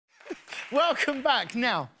Welcome back.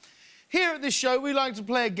 Now, here at this show, we like to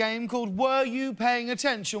play a game called Were You Paying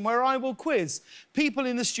Attention, where I will quiz people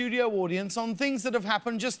in the studio audience on things that have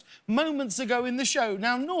happened just moments ago in the show.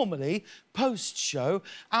 Now, normally, post-show,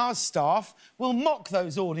 our staff will mock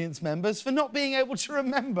those audience members for not being able to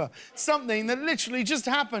remember something that literally just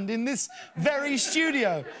happened in this very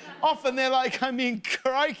studio. Often they're like, I mean,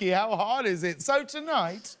 crikey, how hard is it? So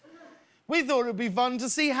tonight, we thought it would be fun to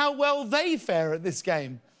see how well they fare at this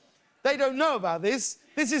game. They don't know about this.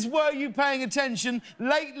 This is Were You Paying Attention?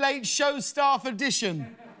 Late Late Show Staff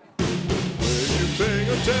Edition. Were you paying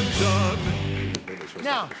attention?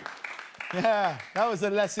 Now, yeah, that was a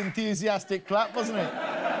less enthusiastic clap, wasn't it?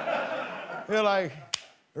 You're like,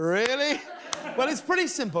 really? Well, it's pretty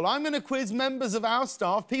simple. I'm going to quiz members of our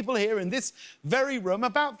staff, people here in this very room,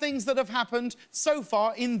 about things that have happened so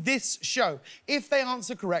far in this show. If they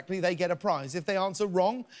answer correctly, they get a prize. If they answer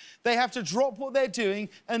wrong, they have to drop what they're doing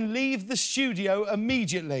and leave the studio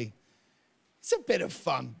immediately. It's a bit of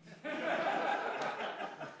fun.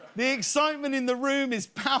 The excitement in the room is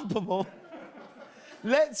palpable.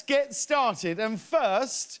 Let's get started. And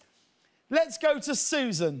first, let's go to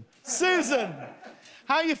Susan. Susan,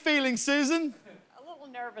 how are you feeling, Susan? A little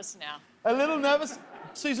nervous now. A little nervous?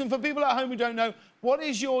 Susan, for people at home who don't know, what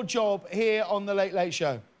is your job here on The Late Late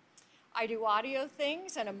Show? I do audio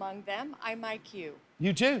things, and among them, I mic you.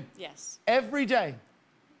 You do? Yes. Every day.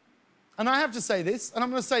 And I have to say this, and I'm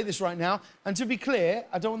going to say this right now, and to be clear,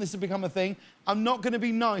 I don't want this to become a thing, I'm not going to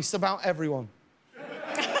be nice about everyone.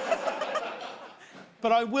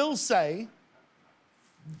 But I will say,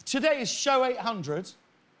 today is show 800,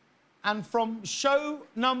 and from show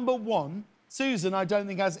number 1, Susan, I don't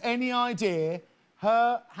think, has any idea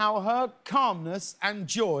how her calmness and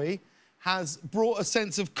joy has brought a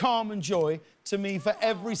sense of calm and joy to me for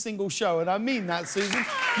every single show. And I mean that, Susan.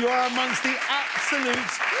 You are amongst the absolute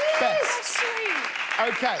best. So sweet.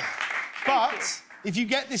 OK. But if you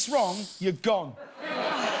get this wrong, you're gone.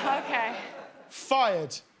 OK.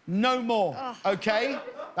 Fired. No more. OK?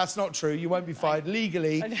 That's not true. You won't be fired.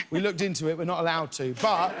 Legally, we looked into it. We're not allowed to.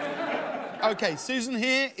 But, OK, Susan,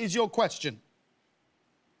 here is your question.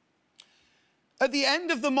 At the end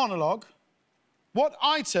of the monologue, what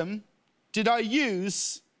item did I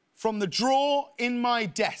use from the drawer in my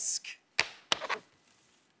desk?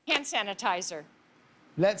 Hand sanitizer.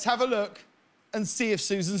 Let's have a look and see if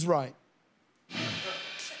Susan's right.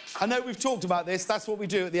 I know we've talked about this. That's what we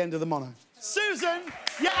do at the end of the mono. Susan,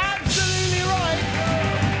 you're absolutely right.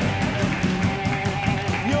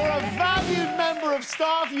 You're a valued member of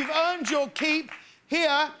staff. You've earned your keep.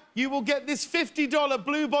 Here, you will get this $50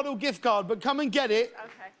 Blue Bottle gift card, but come and get it. OK.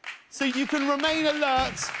 So you can remain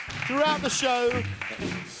alert throughout the show.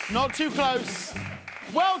 Not too close.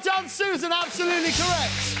 Well done, Susan. Absolutely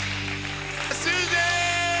correct.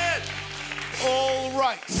 Susan! All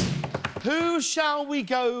right. Who shall we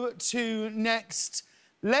go to next?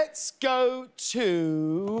 Let's go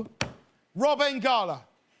to Rob Engala.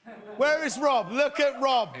 Where is Rob? Look at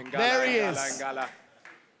Rob. Engala, there he Engala, is. Engala.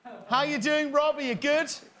 How you doing, Rob? Are you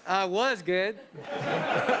good? I was good.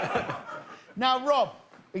 Now, Rob,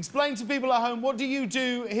 explain to people at home, what do you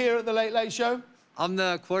do here at The Late Late Show? I'm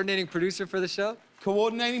the coordinating producer for the show.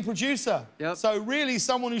 Coordinating producer. Yep. So really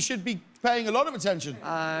someone who should be paying a lot of attention.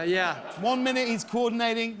 Yeah. 1 minute he's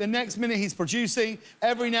coordinating, the next minute he's producing,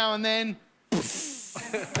 every now and then...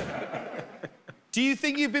 Do you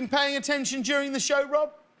think you've been paying attention during the show,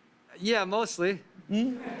 Rob? Yeah, mostly.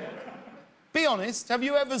 Hmm? Be honest, have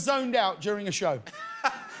you ever zoned out during a show?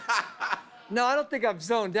 No, I don't think I've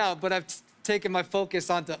zoned out, but I've taken my focus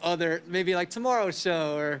onto other, maybe like tomorrow's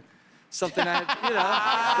show or something, you know.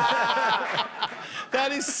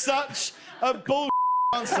 That is such a bull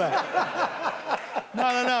answer.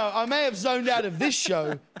 No. I may have zoned out of this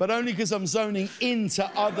show, but only because I'm zoning into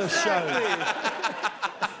other shows.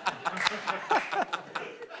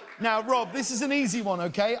 Now, Rob, this is an easy one,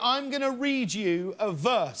 OK? I'm going to read you a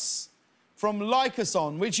verse from Like Us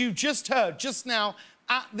On, which you just heard just now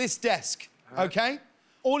at this desk, OK?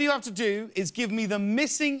 All you have to do is give me the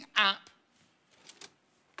missing app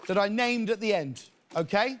that I named at the end,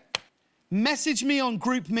 OK? Message me on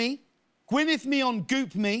Group Me, Gwyneth me on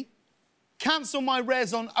Goop Me, cancel my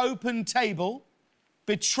res on Open Table,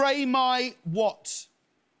 betray my what?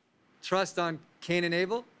 Trust on Cain and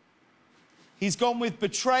Abel? He's gone with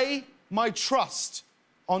betray my trust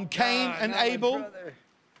on Cain and Abel.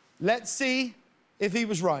 Let's see if he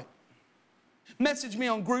was right. Message me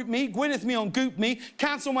on Group Me, Gwyneth me on Goop Me,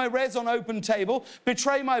 cancel my res on Open Table,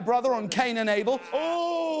 betray my brother on Cain and Abel.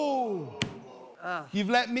 Oh!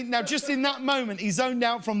 You've let me... Now, just in that moment, he zoned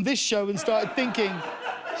out from this show and started thinking...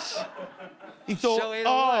 He thought, Show 801.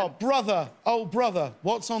 oh, brother, old brother,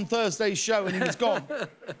 what's on Thursday's show? And he was gone.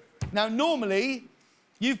 Now, normally,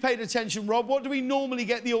 you've paid attention, Rob. What do we normally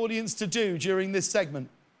get the audience to do during this segment?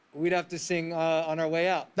 We'd have to sing On Our Way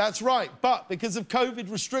Out. That's right. But because of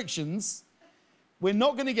COVID restrictions, we're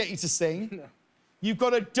not going to get you to sing. No. You've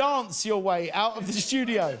got to dance your way out of the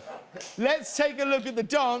studio. Let's take a look at the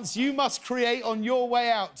dance you must create on your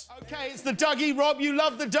way out. OK, it's the Dougie. Rob, you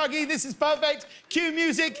love the Dougie. This is perfect. Cue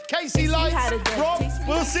music. Casey lights. Rob,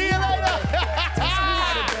 we'll see you later.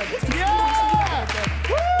 Yeah!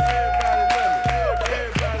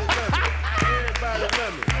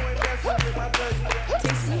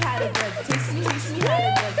 Teach me how to duck. Teach me how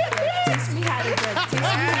to duck. Teach me how to duck. Teach me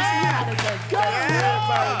how to duck.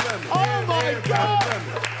 Oh my God!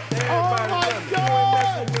 Oh my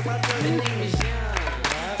God!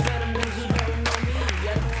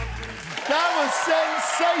 That was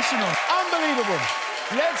sensational. Unbelievable.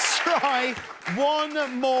 Let's try one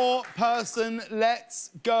more person.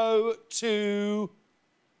 Let's go to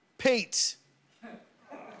Pete.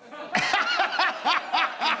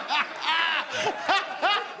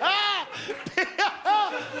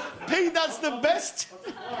 Pete, that's the best.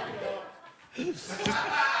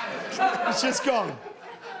 It's just gone.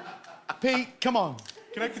 Pete, come on.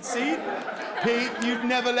 Can I concede? Pete, you'd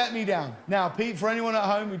never let me down. Now, Pete, for anyone at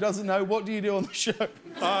home who doesn't know, what do you do on the show?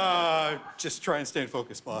 Just try and stay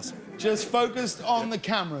focused, boss. Just focused on the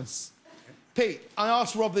cameras. Pete, I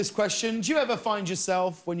asked Rob this question. Do you ever find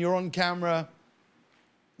yourself, when you're on camera,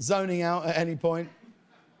 zoning out at any point?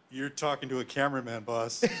 You're talking to a cameraman,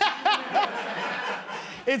 boss.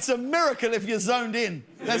 It's a miracle if you're zoned in,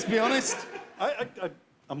 let's be honest.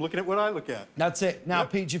 I'm looking at what I look at. That's it. Now,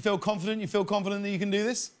 Pete, do you feel confident? You feel confident that you can do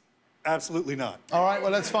this? Absolutely not. All right,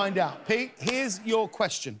 well, let's find out. Pete, here's your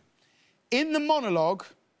question. In the monologue,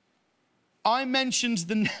 I mentioned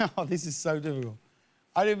the... Oh, this is so difficult.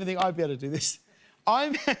 I don't even think I'd be able to do this.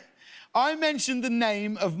 I mentioned the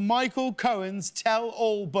name of Michael Cohen's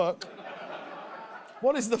tell-all book.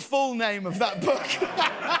 What is the full name of that book?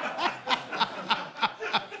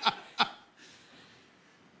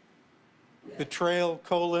 Betrayal,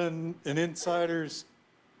 colon, and insiders.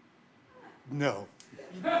 No.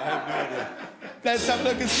 I have no idea. Let's have a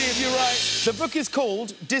look and see if you're right. The book is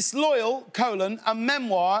called Disloyal, colon, a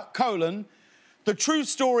memoir, colon, the true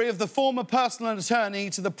story of the former personal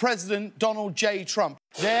attorney to the President Donald J. Trump.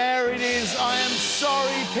 There it is. I am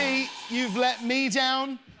sorry, Pete. You've let me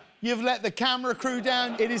down. You've let the camera crew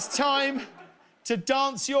down. It is time to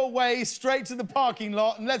dance your way straight to the parking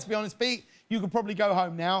lot. And let's be honest, Pete, you could probably go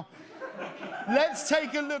home now. Let's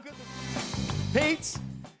take a look at the... Pete,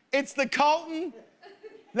 it's the Carlton.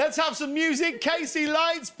 Let's have some music. Casey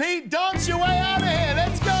lights. Pete, dance your way out of here.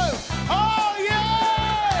 Let's go. Oh,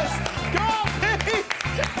 yes! Go on, Pete!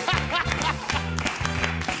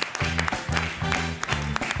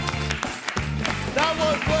 That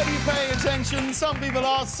was worth you paying attention. Some people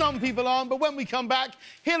are, some people aren't. But when we come back,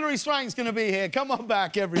 Hilary Swank's going to be here. Come on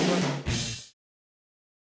back, everyone.